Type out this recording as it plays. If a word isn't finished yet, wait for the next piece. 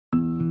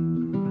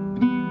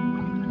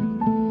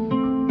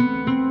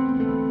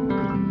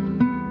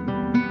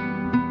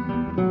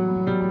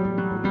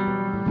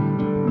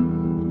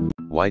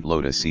White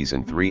Lotus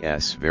Season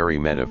 3's very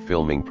meta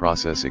filming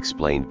process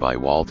explained by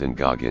Walton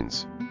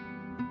Goggins.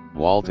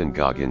 Walton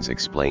Goggins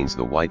explains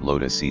the White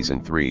Lotus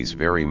Season 3's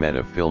very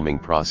meta filming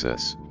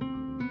process.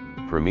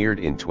 Premiered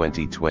in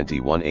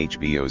 2021,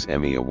 HBO's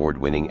Emmy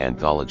Award-winning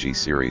anthology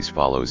series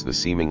follows the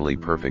seemingly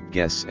perfect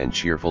guests and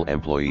cheerful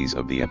employees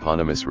of the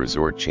eponymous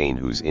resort chain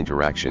whose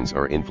interactions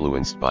are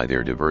influenced by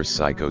their diverse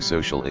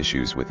psychosocial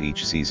issues, with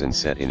each season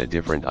set in a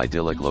different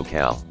idyllic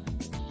locale.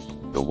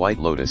 The White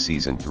Lotus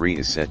Season 3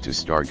 is set to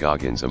star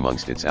Goggins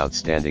amongst its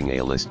outstanding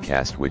A-list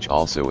cast, which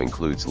also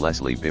includes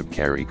Leslie Bibb,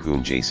 Carrie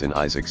Coon, Jason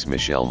Isaacs,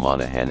 Michelle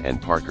Monaghan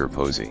and Parker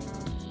Posey.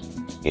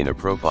 In a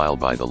profile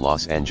by the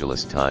Los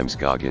Angeles Times,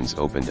 Goggins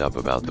opened up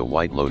about the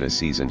White Lotus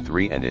Season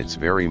 3 and its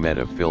very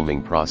meta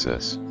filming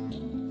process.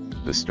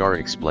 The star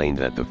explained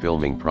that the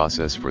filming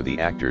process for the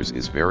actors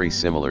is very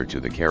similar to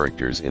the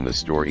characters in the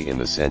story, in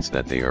the sense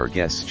that they are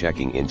guests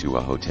checking into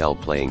a hotel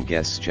playing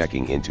guests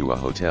checking into a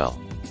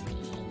hotel.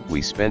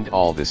 We spend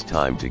all this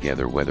time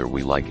together whether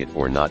we like it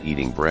or not,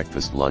 eating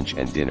breakfast, lunch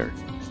and dinner.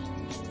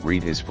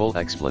 Read his full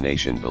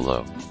explanation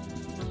below.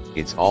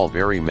 It's all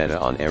very meta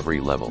on every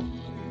level.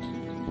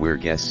 We're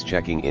guests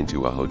checking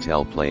into a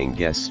hotel playing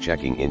guests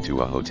checking into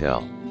a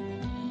hotel.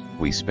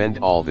 We spend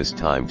all this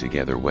time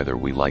together whether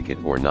we like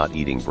it or not,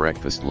 eating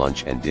breakfast,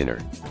 lunch and dinner.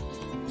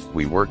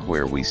 We work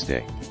where we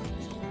stay.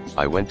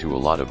 I went to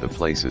a lot of the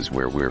places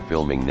where we're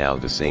filming now,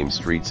 the same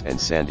streets and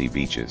sandy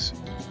beaches.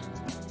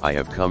 I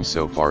have come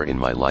so far in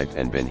my life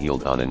and been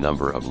healed on a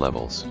number of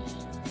levels.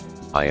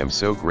 I am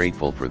so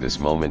grateful for this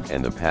moment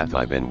and the path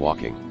I've been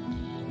walking.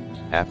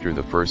 After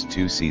the first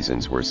 2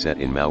 seasons were set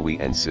in Maui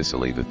and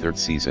Sicily, the 3rd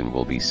season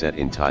will be set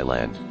in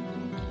Thailand.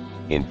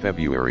 In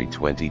February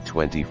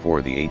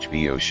 2024, the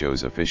HBO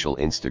show's official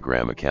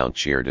Instagram account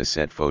shared a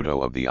set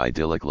photo of the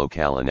idyllic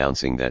locale,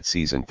 announcing that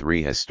Season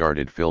 3 has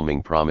started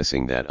filming,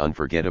 promising that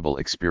unforgettable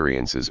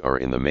experiences are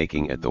in the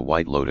making at the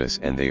White Lotus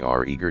and they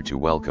are eager to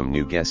welcome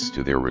new guests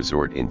to their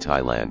resort in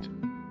Thailand.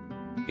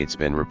 It's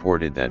been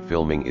reported that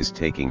filming is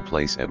taking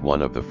place at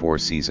one of the 4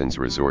 Seasons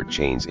resort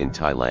chains in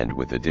Thailand,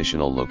 with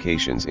additional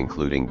locations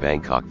including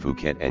Bangkok,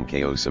 Phuket and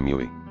Koh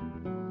Samui.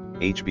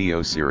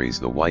 HBO series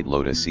The White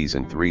Lotus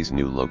Season 3's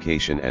new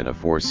location at a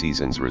 4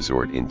 Seasons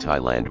resort in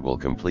Thailand will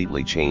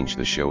completely change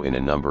the show in a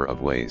number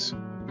of ways.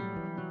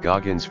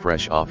 Goggins,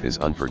 fresh off his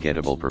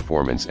unforgettable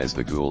performance as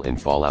the Ghoul in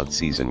Fallout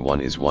Season 1,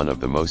 is one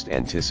of the most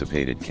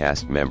anticipated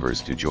cast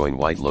members to join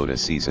White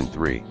Lotus Season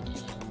 3.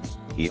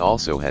 He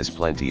also has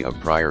plenty of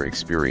prior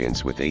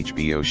experience with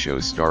HBO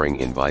shows starring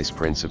in Vice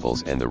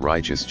Principals and The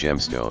Righteous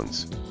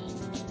Gemstones.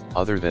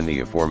 Other than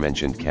the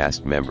aforementioned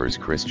cast members,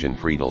 Christian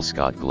Friedel,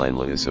 Scott Glenn,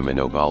 Lalisa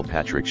Manobal,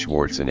 Patrick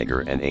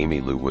Schwarzenegger and Aimee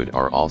Lou Wood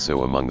are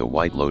also among the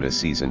White Lotus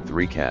Season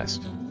 3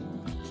 cast.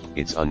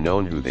 It's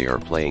unknown who they are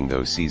playing,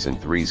 though Season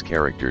 3's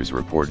characters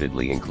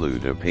reportedly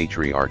include a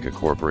patriarch, a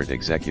corporate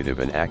executive,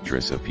 an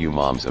actress, a few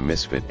moms, a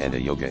misfit and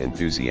a yoga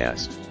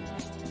enthusiast.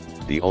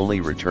 The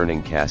only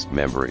returning cast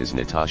member is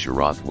Natasha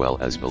Rothwell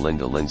as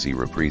Belinda Lindsay,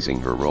 reprising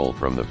her role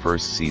from the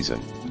 1st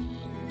season.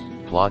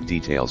 Plot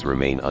details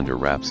remain under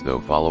wraps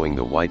though. Following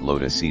the White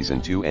Lotus Season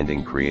 2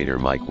 ending, creator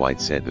Mike White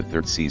said the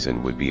 3rd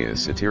season would be a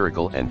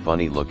satirical and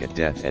funny look at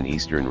death and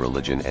Eastern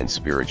religion and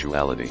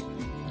spirituality.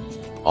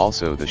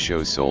 Also, the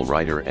show's sole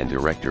writer and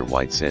director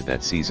White said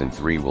that Season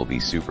 3 will be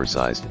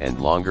supersized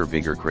and longer,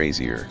 bigger,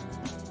 crazier.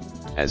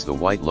 As the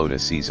White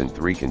Lotus Season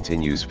 3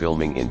 continues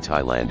filming in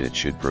Thailand, it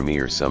should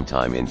premiere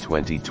sometime in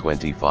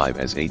 2025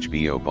 as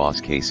HBO boss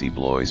Casey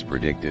Bloys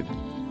predicted.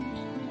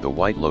 The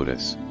White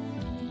Lotus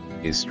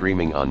is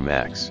streaming on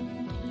Max.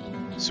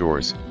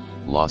 Source: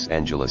 Los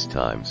Angeles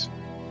Times.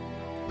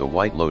 The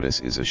White Lotus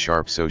is a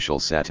sharp social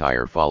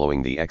satire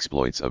following the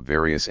exploits of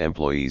various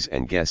employees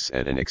and guests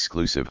at an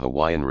exclusive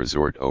Hawaiian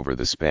resort over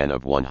the span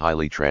of one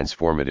highly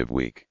transformative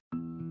week.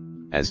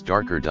 As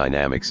darker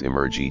dynamics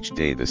emerge each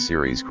day, the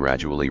series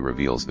gradually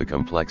reveals the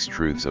complex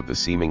truths of the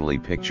seemingly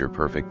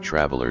picture-perfect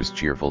travelers,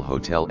 cheerful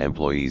hotel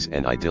employees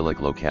and idyllic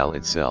locale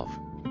itself.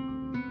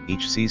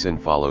 Each season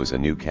follows a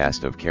new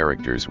cast of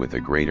characters, with a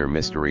greater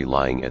mystery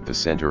lying at the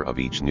center of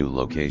each new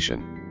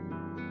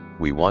location.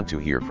 We want to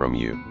hear from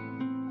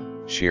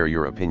you. Share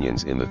your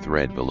opinions in the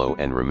thread below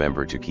and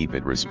remember to keep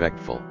it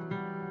respectful.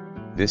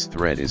 This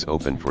thread is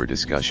open for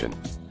discussion.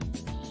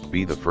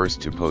 Be the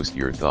first to post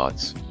your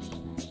thoughts.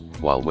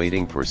 While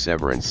waiting for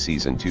Severance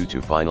Season 2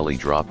 to finally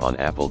drop on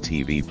Apple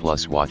TV+,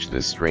 watch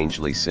this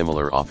strangely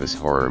similar office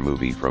horror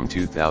movie from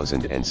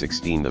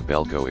 2016, The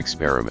Belko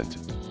Experiment.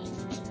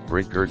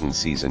 Bridgerton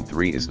Season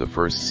 3 is the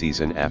 1st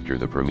season after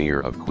the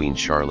premiere of Queen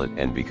Charlotte,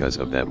 and because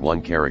of that,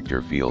 one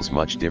character feels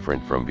much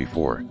different from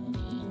before.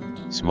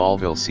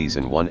 Smallville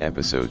Season 1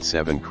 Episode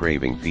 7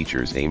 Craving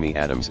features Amy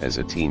Adams as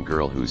a teen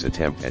girl whose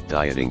attempt at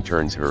dieting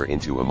turns her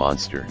into a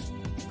monster.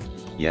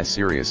 Yes,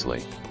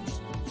 seriously.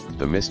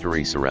 The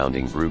mystery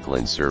surrounding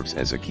Brooklyn serves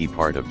as a key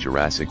part of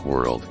Jurassic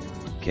World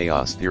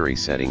Chaos Theory,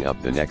 setting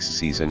up the next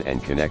season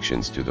and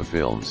connections to the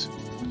films.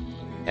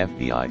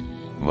 FBI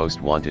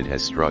Most Wanted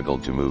has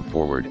struggled to move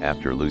forward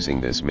after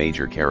losing this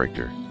major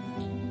character.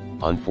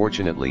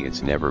 Unfortunately,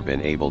 it's never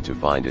been able to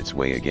find its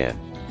way again.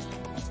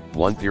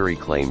 One theory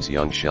claims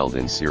young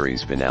Sheldon's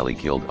series finale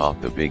killed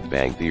off the Big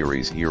Bang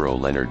Theory's hero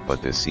Leonard,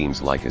 but this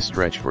seems like a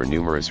stretch for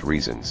numerous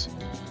reasons.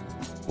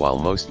 While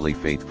mostly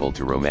faithful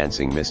to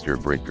romancing Mr.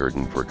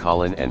 Bridgerton for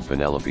Colin and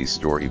Penelope's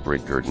story,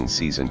 Bridgerton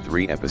Season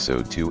 3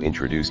 Episode 2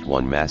 introduced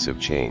one massive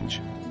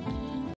change.